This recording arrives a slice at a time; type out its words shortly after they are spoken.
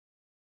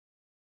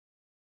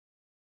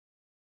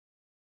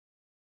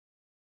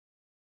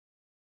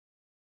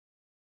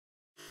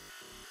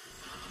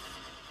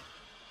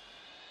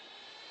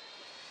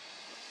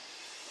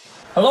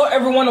Hello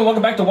everyone and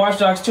welcome back to Watch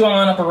Dogs 2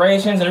 Online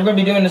Operations, and we're going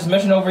to be doing this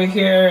mission over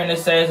here, and it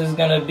says it's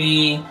going to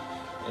be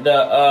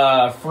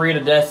the free the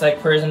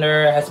DedSec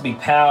prisoner. It has to be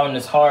PAL and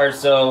it's hard,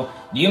 so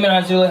the human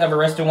Azula have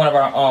arrested one of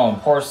our own.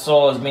 Poor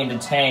soul is being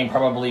detained,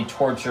 probably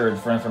tortured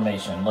for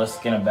information. Let's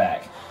get him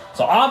back.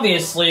 So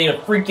obviously the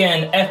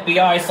freaking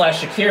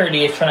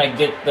FBI/security is trying to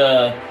get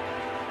the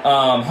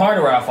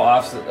hardware off of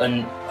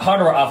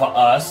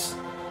us,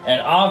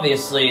 and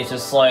obviously it's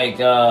just like,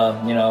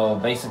 you know,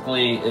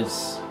 basically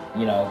it's,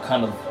 you know,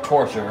 kind of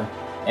torture,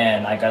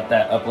 and I got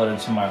that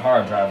uploaded to my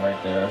hard drive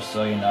right there,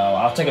 so, you know,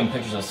 I'll take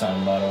pictures of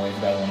something, by the way, if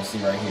you guys want to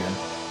see right here.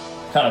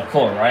 Kind of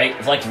cool, right?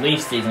 It's like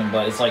leaf season,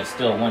 but it's like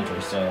still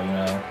winter, so, you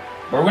know.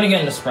 But we're going to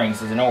get into spring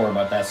season, don't worry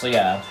about that, so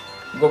yeah.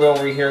 We'll go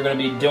over here, going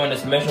to be doing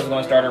this mission. It's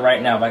going to start it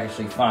right now, if I can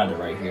actually find it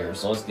right here,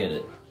 so let's get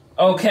it.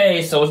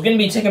 Okay, so it's going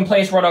to be taking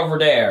place right over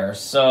there,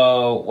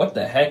 so, what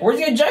the heck? Where's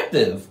the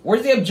objective?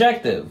 Where's the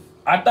objective?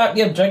 I thought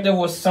the objective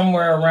was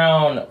somewhere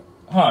around...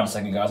 Hold on a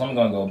second, guys. I'm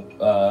going to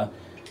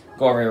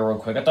go over here real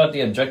quick. I thought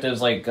the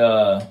objective's like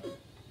right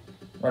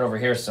over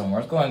here somewhere.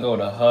 Let's go ahead and go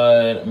to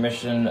HUD,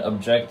 mission,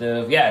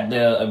 objective. Yeah,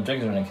 the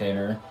objective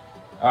indicator.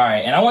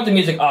 Alright, and I want the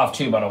music off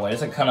too, by the way. It's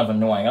like kind of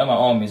annoying. I have my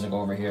own music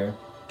over here.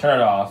 Turn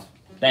it off.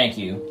 Thank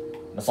you.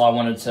 That's all I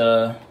wanted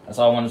to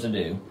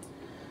do.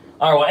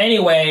 Alright, well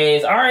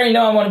anyways, I already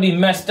know I want to be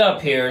messed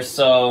up here,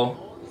 so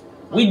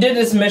we did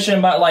this mission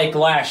about like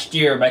last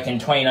year, back in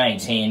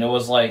 2019. It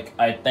was like,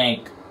 I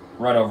think,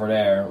 right over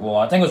there. Well,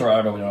 I think it was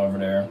right over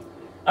there.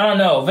 I don't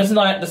know. If it's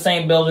not the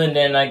same building,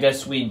 then I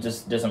guess we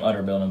just did some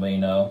other building, but you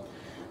know.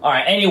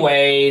 Alright,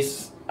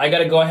 anyways, I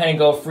gotta go ahead and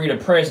go free the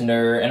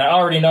prisoner, and I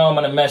already know I'm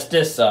gonna mess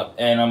this up,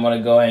 and I'm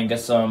gonna go ahead and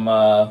get some,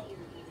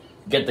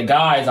 get the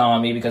guys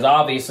on me, because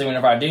obviously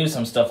whenever I do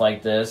some stuff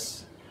like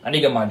this, I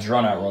need to get my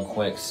drone out real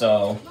quick,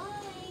 so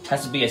it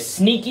has to be a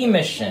sneaky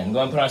mission. Go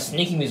ahead and put on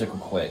sneaky music real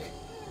quick.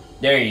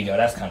 There you go,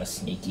 that's kind of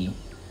sneaky.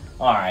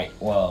 Alright,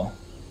 well,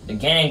 the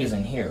gang is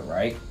in here,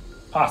 right?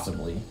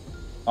 Possibly.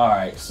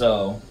 Alright,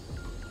 so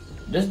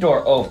this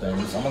door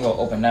opens. I'm gonna go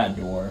open that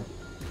door.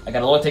 I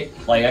gotta locate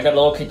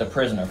the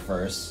prisoner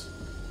first.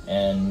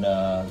 And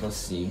let's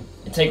see.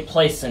 It takes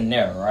place in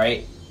there,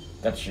 right?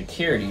 Got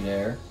security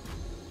there.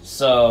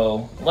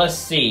 So let's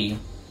see.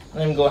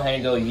 Let me go ahead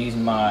and go use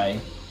my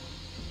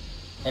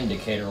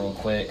indicator real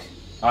quick.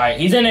 Alright,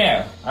 he's in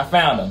there. I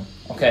found him.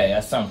 Okay,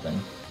 that's something.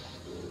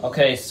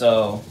 Okay,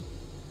 so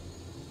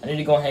I need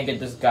to go ahead and get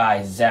this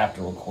guy zapped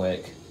real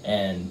quick.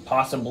 And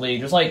possibly,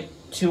 there's like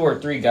 2 or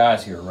 3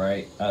 guys here,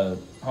 right? Hold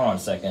on a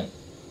second.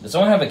 Does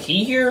someone have a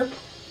key here?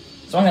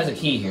 Someone has a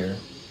key here.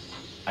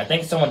 I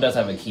think someone does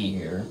have a key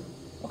here.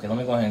 Okay, let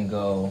me go ahead and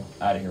go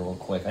out of here real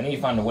quick. I need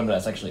to find the window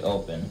that's actually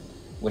open,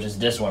 which is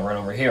this one right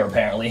over here,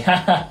 apparently.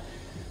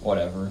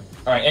 Whatever.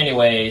 Alright,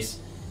 anyways.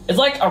 It's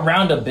like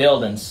around the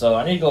building, so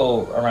I need to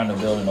go around the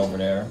building over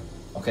there.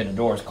 Okay, the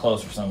door is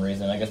closed for some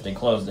reason. I guess they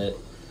closed it.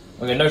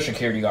 We got no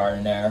security guard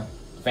in there.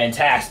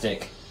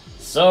 Fantastic.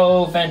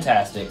 So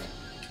fantastic.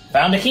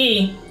 Found the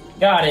key.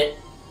 Got it.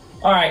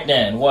 Alright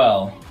then,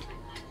 well,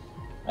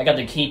 I got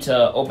the key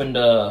to open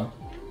the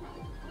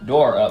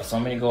door up, so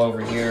I'm gonna go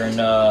over here and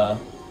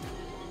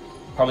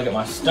probably get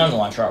my stun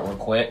launcher out real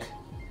quick.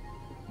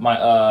 My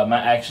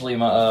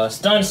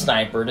stun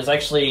sniper. There's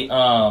actually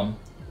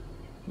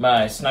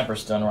my sniper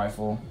stun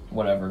rifle,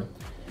 whatever.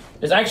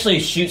 This actually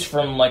shoots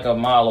from like a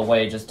mile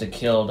away just to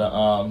kill the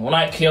when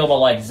I kill, but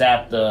like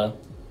zap the.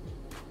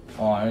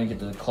 Oh, I need to get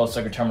to the closed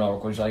circuit terminal real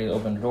quick so I can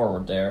open the door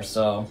right there.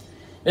 So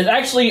it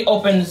actually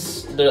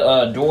opens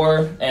the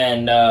door,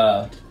 and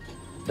the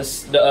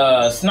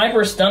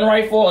sniper stun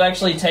rifle, it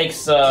actually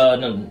takes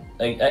them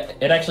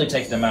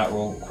out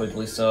real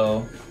quickly.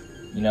 So,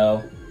 you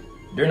know,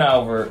 they're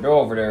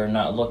over there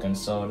not looking.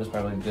 So it's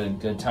probably a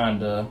good time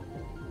to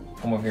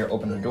come over here,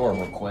 open the door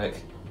real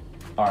quick.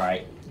 All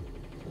right,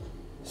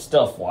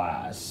 stuff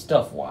wise.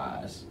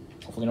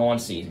 Hopefully no one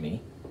sees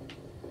me.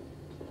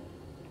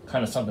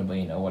 Kind of something, but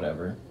you know,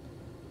 whatever.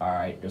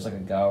 Alright, there's like a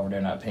guy over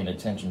there not paying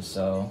attention,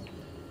 so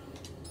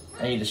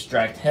I need to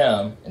distract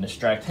him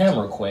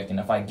real quick, and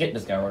if I get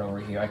this guy right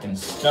over here, I can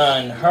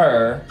stun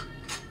her,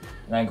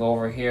 and I go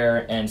over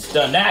here and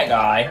stun that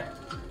guy.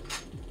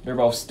 They're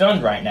both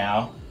stunned right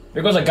now.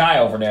 There goes a guy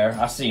over there.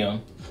 I see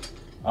him.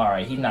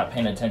 Alright, he's not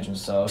paying attention,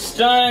 so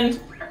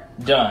stun,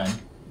 done.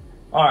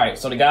 Alright,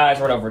 so the guy's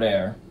right over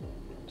there.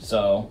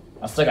 So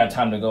I still got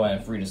time to go ahead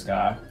and free this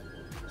guy.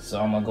 So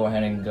I'm gonna go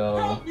ahead and go.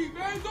 Help me,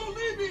 man. Don't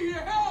leave me here.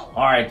 Help!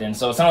 Alright then,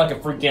 so it sounds like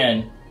a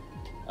freaking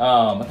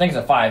I think it's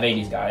a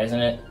 580s guy, isn't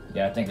it?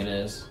 Yeah, I think it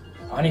is.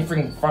 Oh, I need to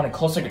freaking find a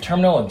closed circuit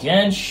terminal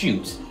again?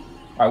 Shoot.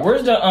 Alright,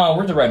 where's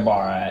the red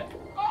bar at?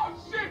 Oh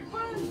shit,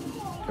 please.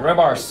 The red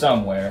bar is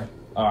somewhere.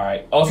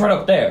 Alright. Oh, it's right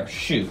up there.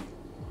 Shoot.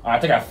 Alright, I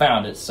think I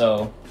found it,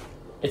 so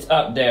it's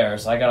up there,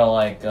 so I gotta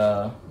like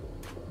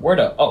where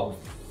the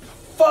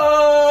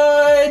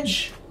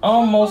fudge!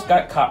 Almost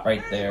got caught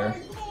right there.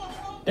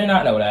 Did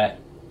not know that.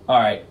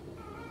 Alright.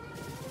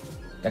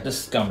 Got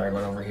this scumbag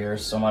right over here,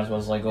 so might as well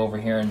just like go over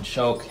here and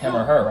choke him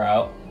or her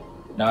out.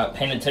 Not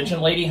paying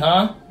attention, lady,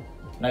 huh?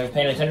 Not even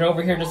paying attention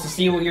over here just to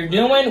see what you're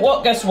doing.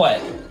 Well, guess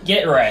what?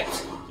 Get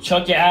wrecked.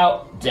 Chuck you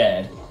out,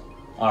 dead.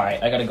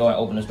 Alright, I gotta go and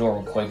open this door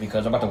real quick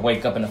because I'm about to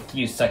wake up in a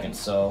few seconds,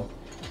 so...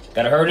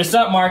 Gotta hurry this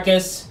up,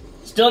 Marcus.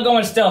 Still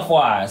going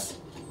stealth-wise.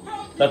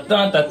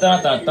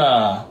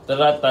 Da-da-da-da-da-da.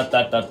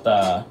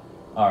 Da-da-da-da-da-da.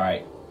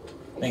 Alright.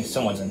 I think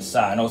someone's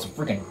inside. I know it's a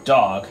freaking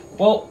dog.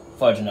 Well,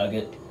 fudge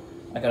nugget.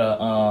 I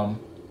gotta,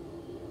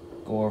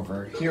 go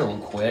over here real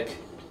quick.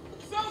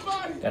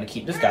 Gotta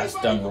keep this guy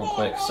stunned real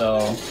quick,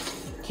 so...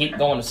 Keep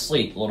going to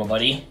sleep, little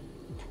buddy.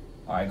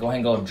 Alright, go ahead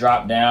and go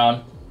drop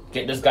down.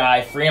 Get this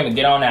guy, free him, and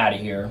get on out of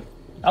here.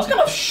 That was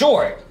kind of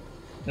short.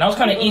 And that was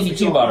kind of easy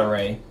too, by the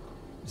way.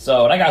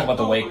 So, that guy's about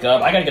to wake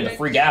up. I gotta get the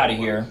freak out of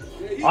here.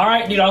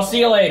 Alright, dude, I'll see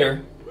you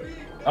later.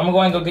 I'm gonna go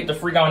ahead and go get the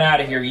freak on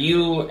out of here.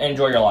 You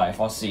enjoy your life.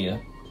 I'll see you.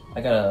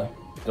 I gotta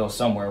go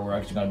somewhere we're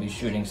actually gonna be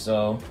shooting,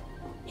 so...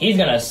 He's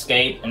gonna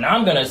escape, and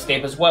I'm gonna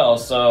escape as well,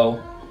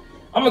 so...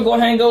 I'm gonna go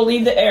ahead and go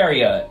leave the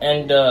area.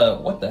 And,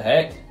 what the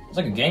heck? It's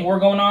like a gang war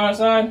going on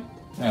outside?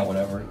 Eh,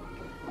 whatever.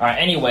 Alright,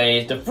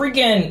 anyways, the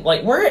freaking...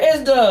 Like,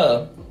 where's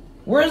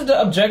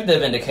the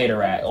objective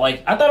indicator at?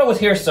 Like, I thought it was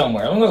here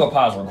somewhere. Let me go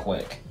pause real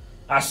quick.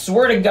 I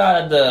swear to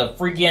God, the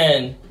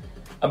freaking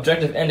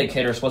objective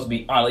indicator is supposed to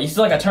be on. You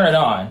see, like, I turn it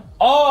on.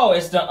 Oh,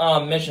 it's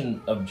the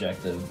mission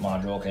objective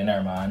module. Okay,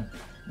 never mind.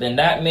 Then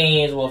that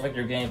means will affect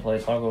your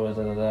gameplay. Toggle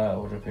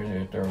which appears in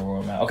your third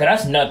world map. Okay,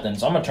 that's nothing.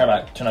 So I'm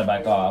gonna turn it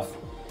back off.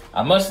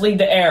 I must leave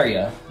the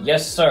area.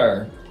 Yes,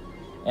 sir.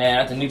 And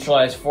I have to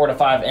neutralize 4 to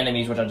 5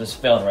 enemies, which I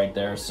just failed right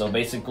there. So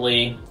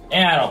basically,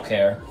 I don't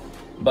care.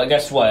 But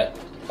guess what?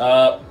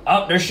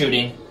 Oh, they're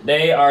shooting.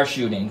 They are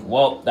shooting.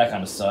 Well, that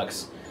kind of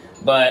sucks.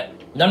 But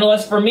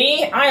nonetheless, for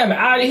me, I am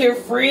out of here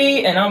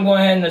free, and I'm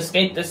going to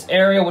escape this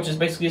area, which is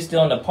basically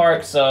still in the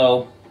park.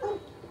 So,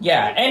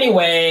 yeah.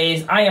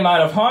 Anyways, I am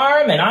out of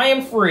harm, and I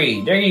am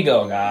free. There you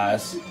go,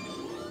 guys.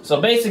 So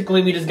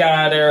basically, we just got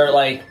out of there,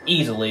 like,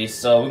 easily.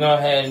 So we're going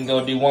to go ahead and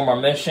go do one more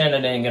mission,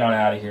 and then get on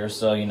out of here.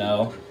 So, you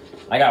know,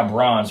 I got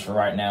bronze for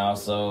right now,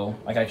 so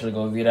I can actually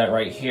go view that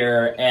right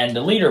here. And the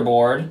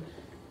leaderboard.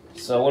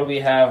 So what do we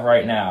have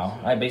right now?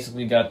 I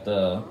basically got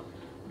the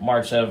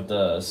March of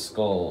the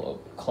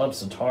Skull Club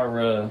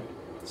Satara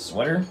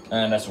sweater,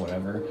 and that's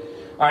whatever.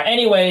 Alright,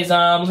 anyways,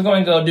 let's go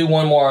and go do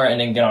one more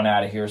and then get on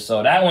out of here.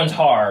 So that one's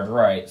hard,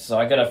 right? So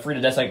I got a free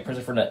to DedSec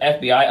prison for the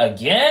FBI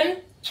again?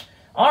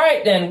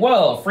 Alright then,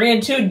 well, freeing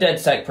 2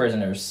 DedSec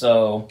prisoners.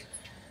 So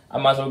I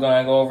might as well go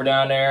and go over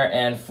down there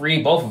and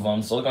free both of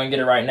them. So we're going to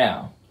get it right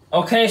now.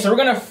 Okay, so we're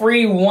going to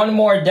free one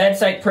more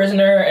DedSec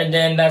prisoner, and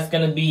then that's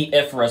going to be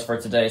it for us for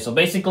today. So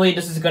basically,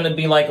 this is going to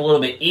be like a little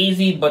bit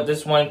easy, but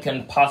this one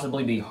can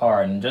possibly be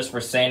hard. And just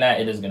for saying that,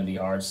 it is going to be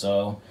hard.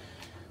 So,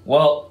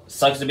 well,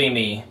 sucks to be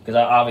me, because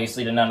I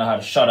obviously did not know how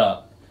to shut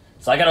up.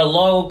 So I got to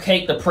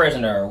locate the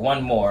prisoner.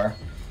 One more.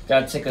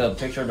 Got to take a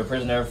picture of the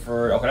prisoner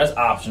for... Okay, that's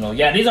optional.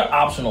 Yeah, these are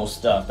optional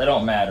stuff. They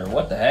don't matter.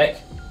 What the heck?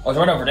 Oh, it's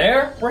right over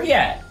there? Where he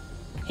at?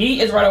 He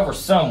is right over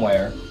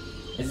somewhere.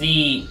 Is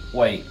he...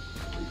 Wait.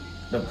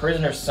 The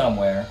prisoner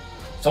somewhere.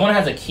 Someone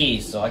has a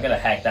key, so I gotta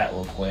hack that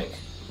real quick.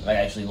 I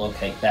actually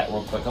locate that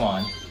real quick. Come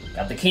on.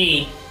 Got the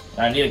key.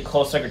 And I need a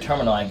closed circuit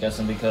terminal, I'm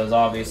guessing, because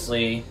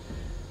obviously...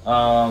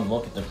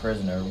 look at the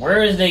prisoner.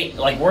 Where is they...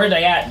 Like, where are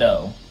they at,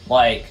 though?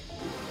 Like,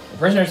 the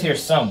prisoner's here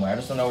somewhere. I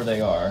just don't know where they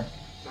are.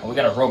 Oh, we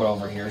got a robot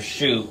over here.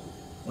 Shoot.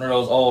 One of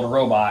those old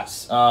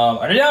robots.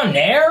 Are they down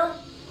there?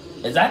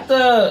 Is that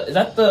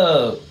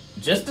the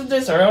gist of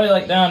this? Are they,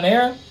 like, down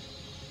there?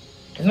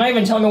 It's not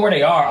even telling me where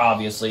they are,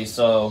 obviously,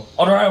 so...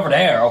 Oh, they're right over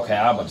there. Okay,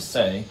 I was about to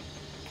say.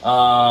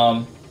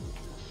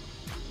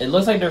 It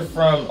looks like they're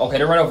from... Okay,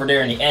 they're right over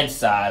there on the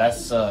inside.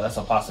 That's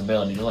a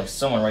possibility. There's, like,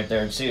 someone right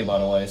there, too, by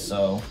the way,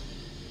 so...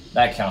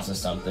 That counts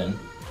as something.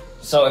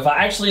 So, if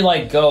I actually,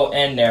 like, go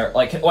in there...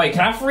 Like, wait,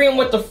 can I free him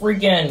with the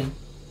freaking...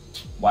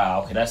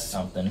 Wow, okay, that's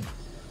something.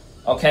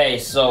 Okay,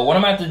 so what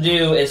I'm going to have to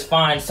do is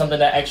find something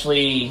that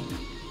actually...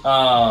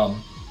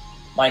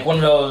 like, one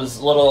of those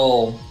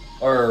little...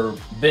 Or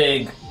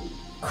big...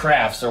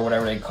 crafts or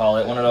whatever they call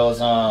it. One of those,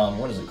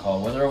 what is it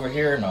called? Was it over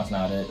here? No, it's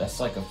not it.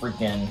 That's like a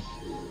freaking...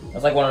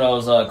 That's like one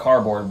of those,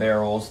 cardboard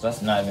barrels.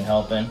 That's not even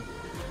helping.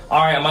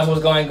 Alright, I might as well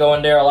go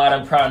in there a lot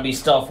and proud to be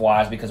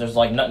stealth-wise because there's,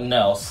 like, nothing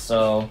else.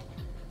 So,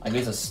 I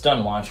guess a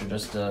stun launcher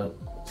just to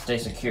stay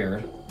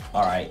secured.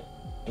 Alright.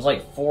 There's,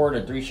 like, 4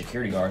 to 3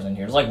 security guards in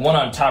here. There's, like, one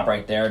on top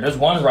right there. There's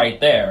one right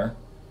there.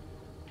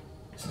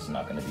 This is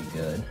not gonna be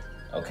good.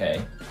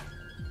 Okay.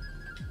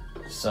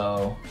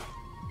 So...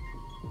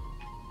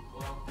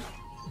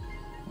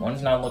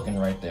 One's not looking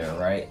right there,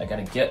 right? I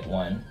gotta get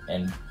one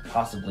and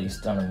possibly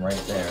stun him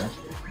right there.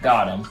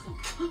 Got him.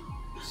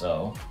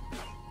 So,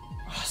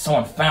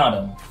 someone found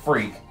him.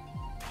 Freak.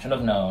 Should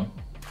have known.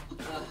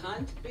 The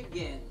hunt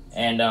begins.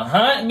 And the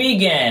hunt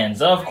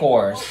begins, of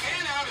course.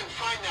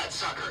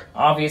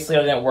 Obviously,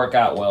 it didn't work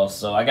out well,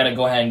 so I gotta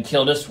go ahead and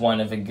kill this one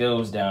if it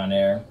goes down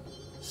there.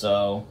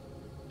 So,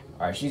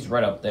 alright, she's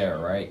right up there,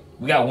 right?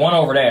 We got one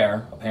over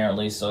there,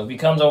 apparently, so if he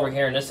comes over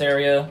here in this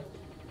area...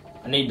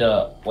 I need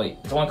to... Wait,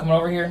 is the one coming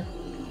over here?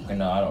 Okay,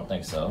 no, I don't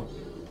think so.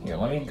 Here,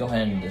 let me go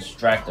ahead and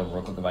distract them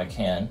real quick if I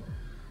can.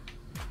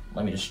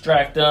 Let me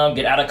distract them.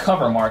 Get out of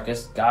cover,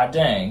 Marcus. God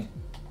dang.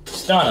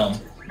 Stun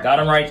him. Got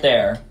him right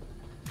there.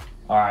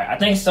 Alright, I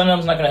think stun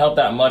him's not gonna help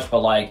that much,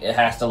 but like, it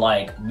has to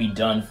like be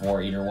done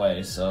for either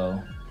way,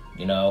 so,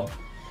 you know.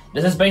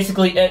 This is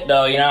basically it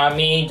though, you know what I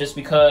mean? Just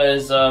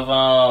because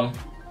of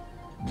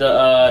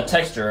the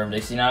texture of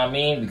this, you know what I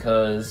mean?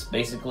 Because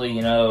basically,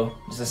 you know,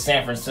 this is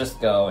San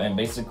Francisco, and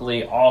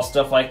basically all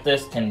stuff like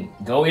this can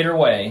go either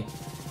way.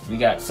 We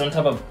got some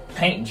type of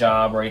paint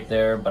job right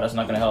there, but that's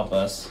not gonna help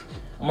us.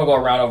 I'm gonna go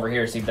around over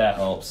here and see if that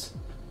helps.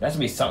 There has to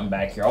be something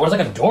back here. Oh, there's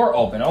like a door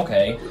open.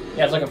 Okay.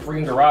 Yeah, it's like a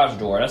freaking garage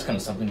door. That's kind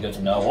of something good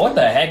to know. What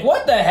the heck?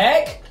 What the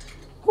heck?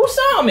 Who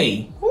saw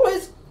me?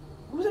 Who's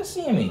that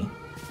seeing me?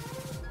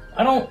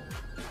 I'm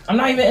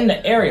not even in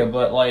the area,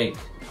 but like,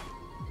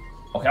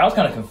 okay, that was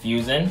kind of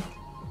confusing.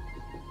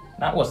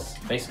 That was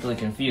basically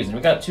confusing.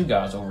 We got two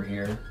guys over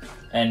here.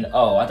 And,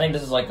 oh, I think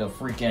this is like a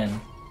freaking,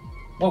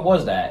 what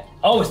was that?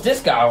 Oh, it's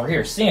this guy over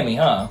here seeing me,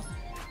 huh?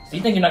 So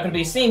you think you're not gonna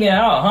be seeing me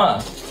at all, huh?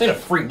 Stay the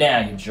freak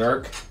down, you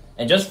jerk.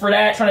 And just for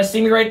that, trying to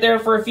see me right there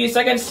for a few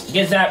seconds,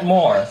 get zapped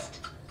more.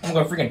 I'm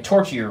gonna freaking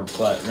torture your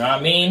butt, you know what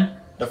I mean?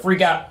 The freak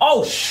out.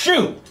 Oh,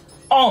 shoot!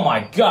 Oh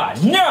my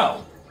god,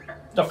 no!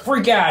 The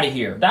freak out of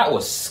here. That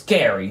was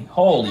scary.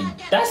 Holy,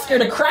 that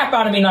scared the crap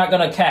out of me, not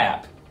gonna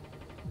cap.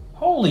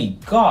 Holy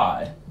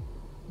god.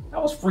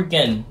 That was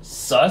freaking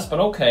sus,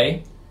 but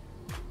okay.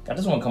 Got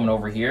this one coming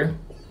over here.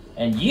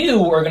 And you're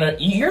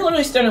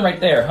literally standing right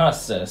there, huh,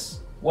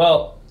 sis?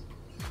 Well,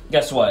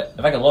 guess what?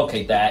 If I can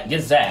locate that, get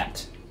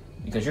zapped.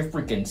 Because you're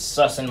freaking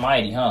sus and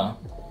mighty, huh?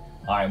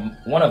 Alright,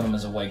 one of them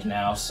is awake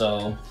now,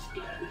 so,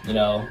 you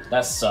know,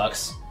 that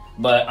sucks.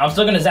 But I'm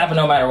still gonna zap it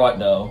no matter what,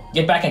 though.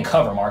 Get back in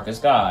cover, Marcus,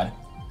 God.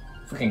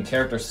 Freaking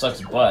character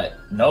sucks butt.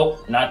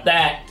 Nope, not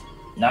that.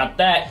 Not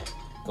that.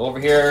 Go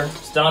over here,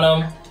 stun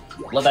him,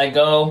 let that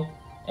go.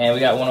 And we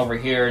got one over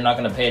here, not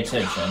gonna pay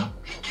attention.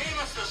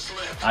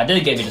 I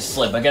did give you the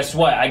slip, but guess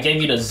what? I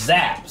gave you the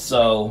zap,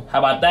 so how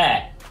about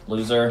that,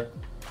 loser?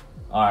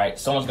 Alright,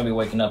 someone's gonna be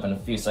waking up in a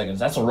few seconds.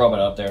 That's a robot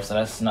up there, so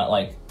that's not,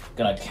 like,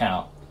 gonna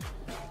count.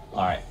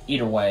 Alright,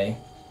 either way.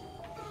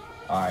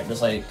 Alright,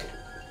 just like,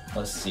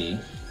 let's see.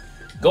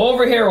 Go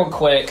over here real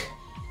quick.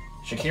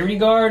 Security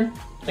guard?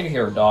 I think I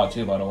hear a dog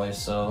too, by the way,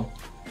 so.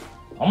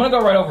 I'm gonna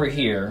go right over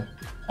here.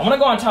 I'm gonna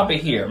go on top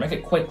of here. Make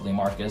it quickly,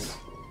 Marcus.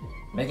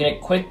 Making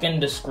it quick and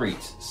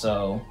discreet,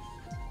 so.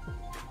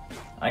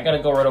 I gotta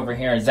go right over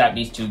here and zap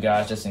these two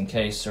guys just in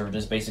case, or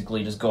just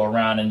basically just go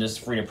around and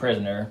just free the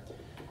prisoner.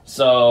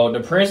 So,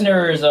 the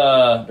prisoner is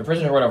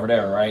right over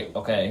there, right?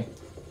 Okay.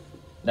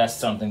 That's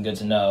something good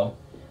to know.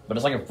 But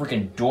it's like a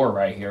freaking door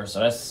right here, so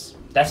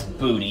that's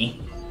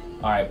booty.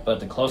 Alright, but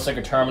the closed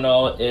circuit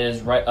terminal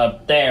is right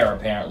up there,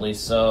 apparently,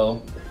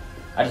 so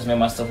I just made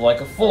myself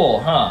like a fool,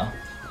 huh?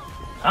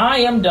 I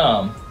am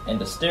dumb. And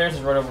the stairs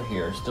is right over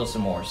here. Still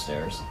some more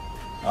stairs.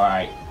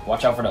 Alright,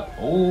 watch out for the...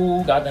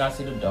 Oh, God, did I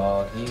see the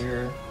dog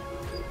here?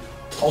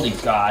 Holy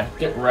God,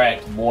 get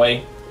wrecked,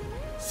 boy.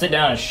 Sit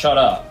down and shut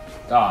up.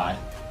 God.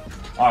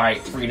 Alright,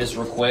 free this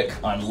real quick.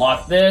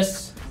 Unlock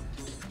this.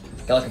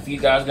 Got like a few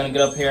guys gonna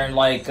get up here and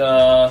like,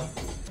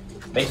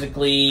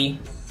 basically,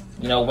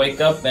 you know,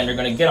 wake up and they're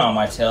gonna get on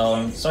my tail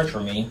and search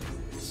for me.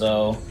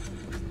 So,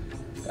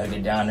 gotta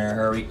get down there,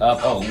 hurry up.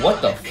 Oh,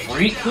 what the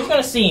freak? Who's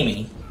gonna see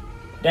me?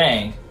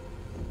 Dang.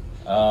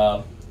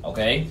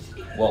 Okay.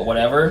 Well,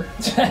 whatever.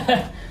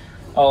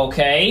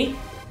 Okay.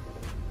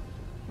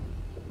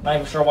 Not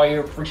even sure why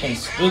you're freaking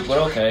spooked, but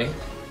okay.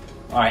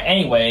 Alright,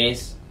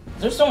 anyways.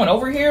 Is there someone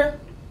over here?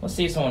 Let's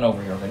see if someone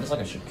over here. Okay, there's like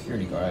a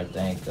security guard, I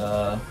think.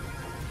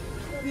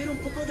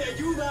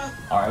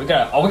 Alright, we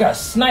got a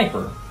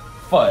sniper.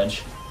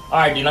 Fudge.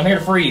 Alright, dude, I'm here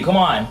to free you. Come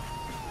on.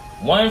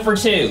 1 for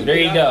 2. There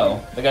you go.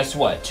 But guess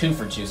what? 2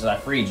 for 2, so I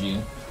freed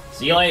you.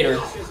 See you later.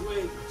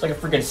 It's like a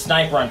freaking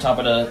sniper on top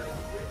of the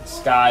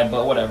sky,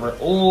 but whatever.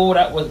 Oh,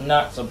 that was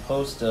not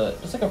supposed to...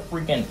 It's like a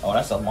freaking... Oh,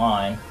 that's a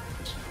line.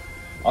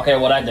 Okay,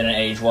 well, that didn't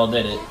age well,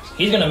 did it?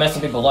 He's gonna mess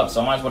some people up,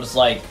 so I might as well just,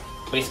 like,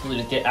 basically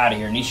just get out of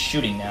here. And he's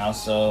shooting now,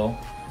 so...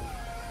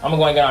 I'm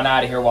going to get on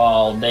out of here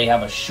while they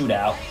have a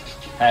shootout.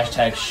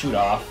 Hashtag shoot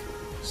off.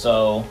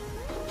 So...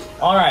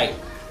 Alright.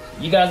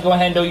 You guys go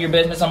ahead and do your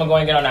business. I'm gonna go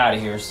and get on out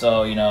of here.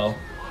 So, you know...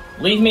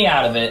 Leave me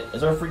out of it.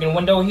 Is there a freaking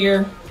window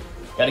here?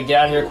 Gotta get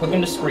out of here quick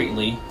and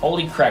discreetly.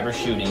 Holy crap, they're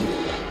shooting.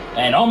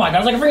 And oh my god,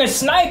 it's like a freaking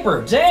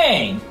sniper!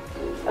 Dang!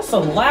 That's a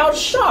loud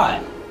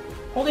shot!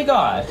 Holy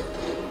god.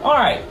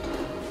 Alright.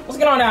 Let's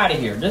get on out of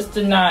here. This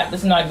did not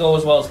go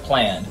as well as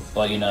planned.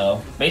 But you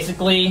know,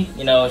 basically,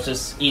 you know, it's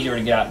just easier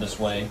to get out this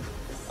way.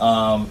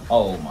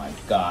 Oh my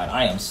god.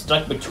 I am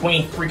stuck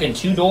between freaking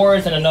 2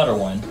 doors and another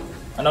one.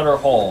 Another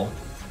hole.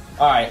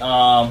 Alright,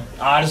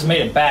 I just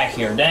made it back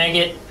here. Dang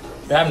it.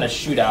 They're having a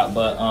shootout,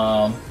 but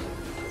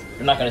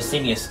they're not gonna see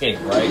me escape,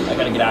 right? I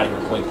gotta get out of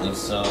here quickly,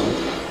 so...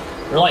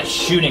 They're like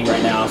shooting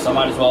right now, so I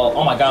might as well...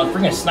 Oh my god,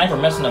 freaking sniper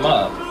messing them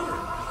up.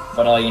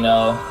 But, you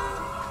know...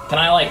 Can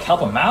I, like, help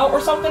him out or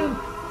something?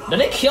 Did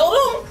they kill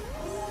him?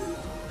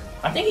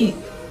 I think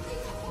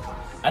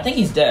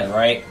he's dead,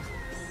 right?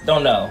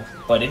 Don't know.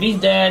 But if he's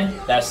dead,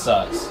 that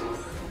sucks.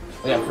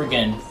 We got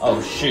freaking,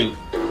 oh shoot.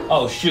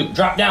 Oh shoot,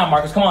 drop down,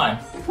 Marcus, come on.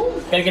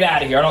 Gotta get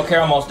out of here. I don't care,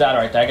 I almost died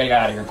right there. I gotta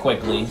get out of here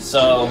quickly.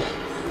 So,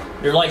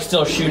 they're like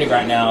still shooting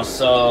right now.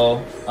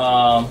 So,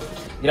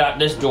 get out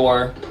this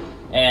door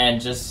and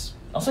just,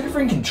 it's like a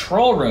freaking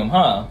control room,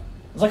 huh?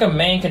 It's like a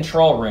main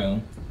control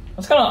room.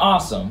 That's kind of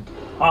awesome,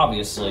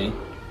 obviously.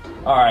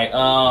 Alright,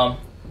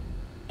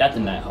 that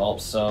did not help,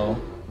 so.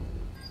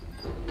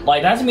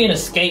 Like, that has to be an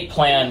escape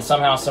plan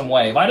somehow, some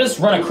way. If I just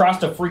run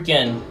across the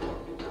freaking,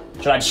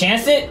 should I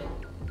chance it?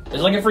 Is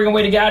there like a freaking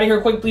way to get out of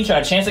here quickly? Should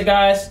I chance it,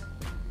 guys?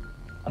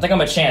 I think I'm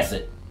gonna chance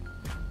it.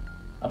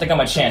 I think I'm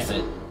gonna chance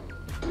it.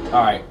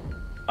 Alright.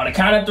 On the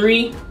count of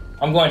 3,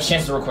 I'm going to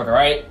chance it real quick,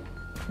 alright?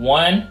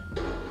 1,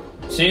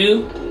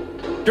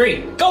 2,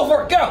 3. Go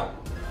for it, go!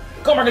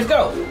 Go, Marcus,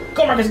 go!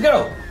 Go, Marcus,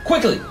 go!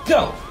 Quickly,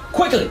 go!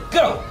 Quickly,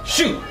 go!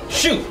 Shoot,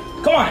 shoot!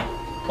 Come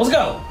on! Let's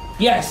go!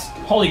 Yes!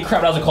 Holy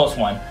crap, that was a close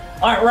one.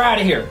 Alright, we're out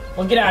of here.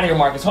 Let's get out of here,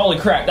 Marcus. Holy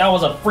crap, that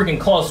was a freaking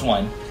close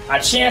one. I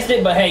chanced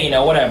it, but hey, you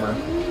know, whatever.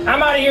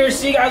 I'm out of here.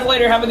 See you guys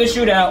later. Have a good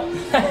shootout.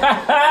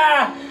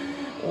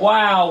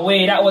 Wow,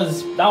 wait, that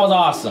was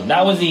awesome.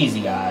 That was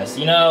easy, guys.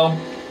 You know,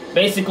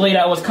 basically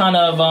that was kind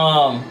of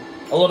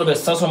a little bit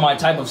sus with my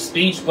type of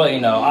speech, but you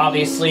know,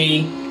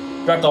 obviously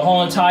throughout the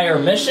whole entire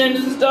mission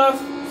and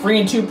stuff,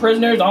 freeing 2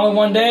 prisoners all in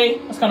one day,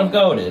 that's kind of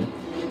goated.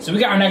 So we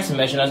got our next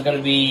mission. That's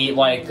gonna be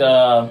like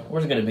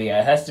where's it gonna be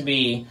at? It has to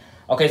be,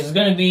 okay, so it's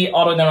gonna be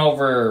all the way down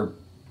over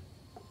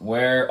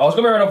where, oh, it's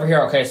gonna be right over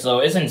here. Okay, so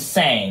it's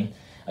insane.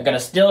 I gotta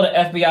steal the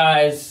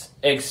FBI's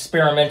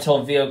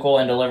experimental vehicle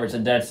and deliver it to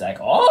DedSec.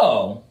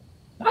 Oh,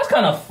 that's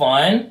kind of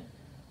fun.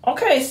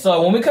 Okay,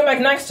 so when we come back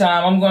next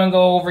time, I'm gonna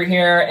go over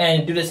here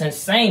and do this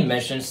insane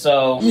mission.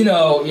 So, you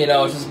know,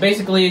 it's just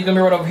basically it's gonna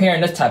be right over here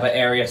in this type of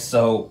area.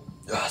 So,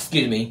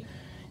 excuse me,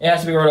 it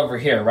has to be right over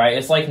here, right?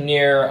 It's like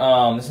near,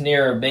 it's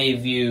near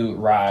Bayview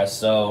Rise.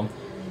 So,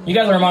 you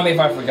guys remind me if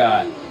I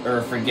forgot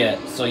or forget.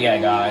 So yeah,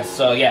 guys.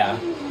 So yeah.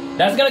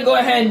 That's gonna go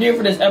ahead and do it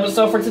for this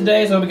episode for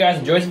today. So I hope you guys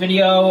enjoyed this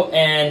video,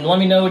 and let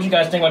me know what you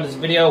guys think about this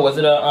video. Was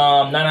it a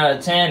 9 out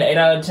of 10, 8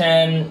 out of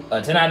 10,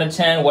 a 10 out of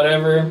 10,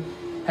 whatever?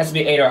 Has to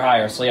be 8 or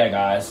higher. So yeah,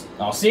 guys,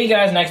 I'll see you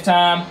guys next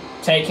time.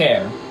 Take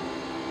care.